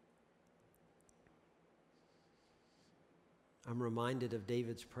 I'm reminded of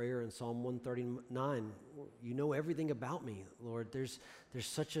David's prayer in Psalm 139. You know everything about me, Lord. There's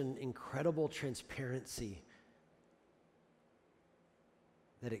such an incredible transparency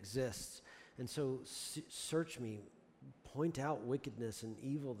that exists. And so search me, point out wickedness and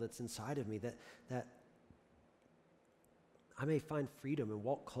evil that's inside of me, that I may find freedom and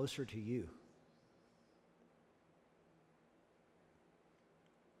walk closer to you.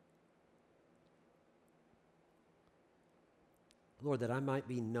 Lord, that I might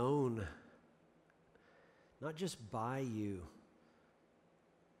be known, not just by you,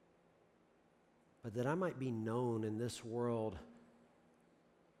 but that I might be known in this world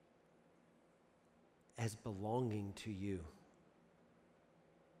as belonging to you,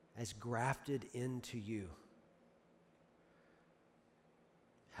 as grafted into you.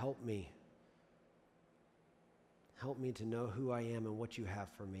 Help me. Help me to know who I am and what you have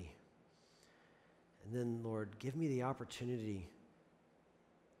for me. And then, Lord, give me the opportunity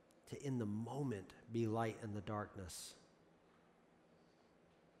to, in the moment, be light in the darkness.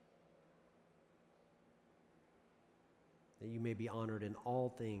 That you may be honored in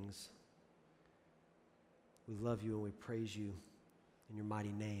all things. We love you and we praise you in your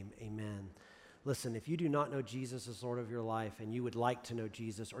mighty name. Amen. Listen, if you do not know Jesus as Lord of your life and you would like to know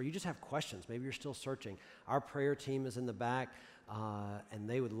Jesus, or you just have questions, maybe you're still searching, our prayer team is in the back, and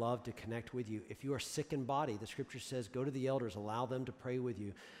they would love to connect with you. If you are sick in body, the scripture says, go to the elders, allow them to pray with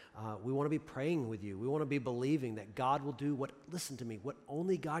you. We want to be praying with you. We want to be believing that God will do listen to me, what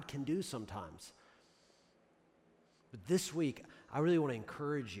only God can do sometimes. But this week, I really want to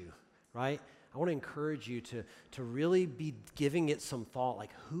encourage you, right? I want to encourage you to really be giving it some thought,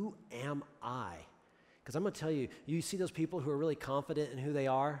 like, who am I? Because I'm going to tell you, you see those people who are really confident in who they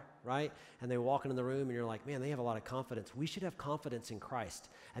are, right? And they walk into the room and you're like, man, they have a lot of confidence. We should have confidence in Christ.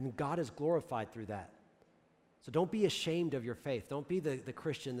 And God is glorified through that. So don't be ashamed of your faith. Don't be the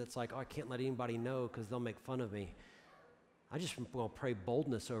Christian that's like, oh, I can't let anybody know because they'll make fun of me. I just want to pray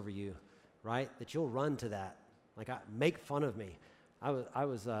boldness over you, right? That you'll run to that. Like, make fun of me. I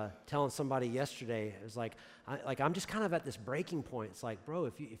was telling somebody yesterday, it was like I'm just kind of at this breaking point. It's like, bro,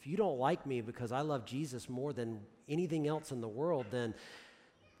 if you don't like me because I love Jesus more than anything else in the world, then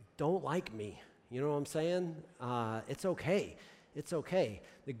don't like me. You know what I'm saying? It's okay. It's okay.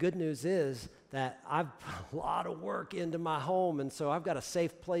 The good news is that I've put a lot of work into my home, and so I've got a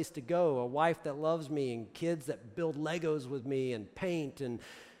safe place to go, a wife that loves me, and kids that build Legos with me and paint, and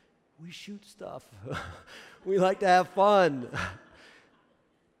we shoot stuff. We like to have fun.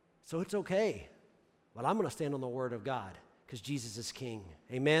 So it's okay, but I'm going to stand on the word of God because Jesus is King.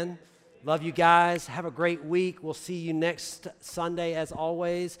 Amen? Love you guys. Have a great week. We'll see you next Sunday as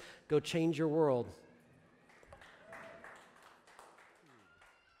always. Go change your world.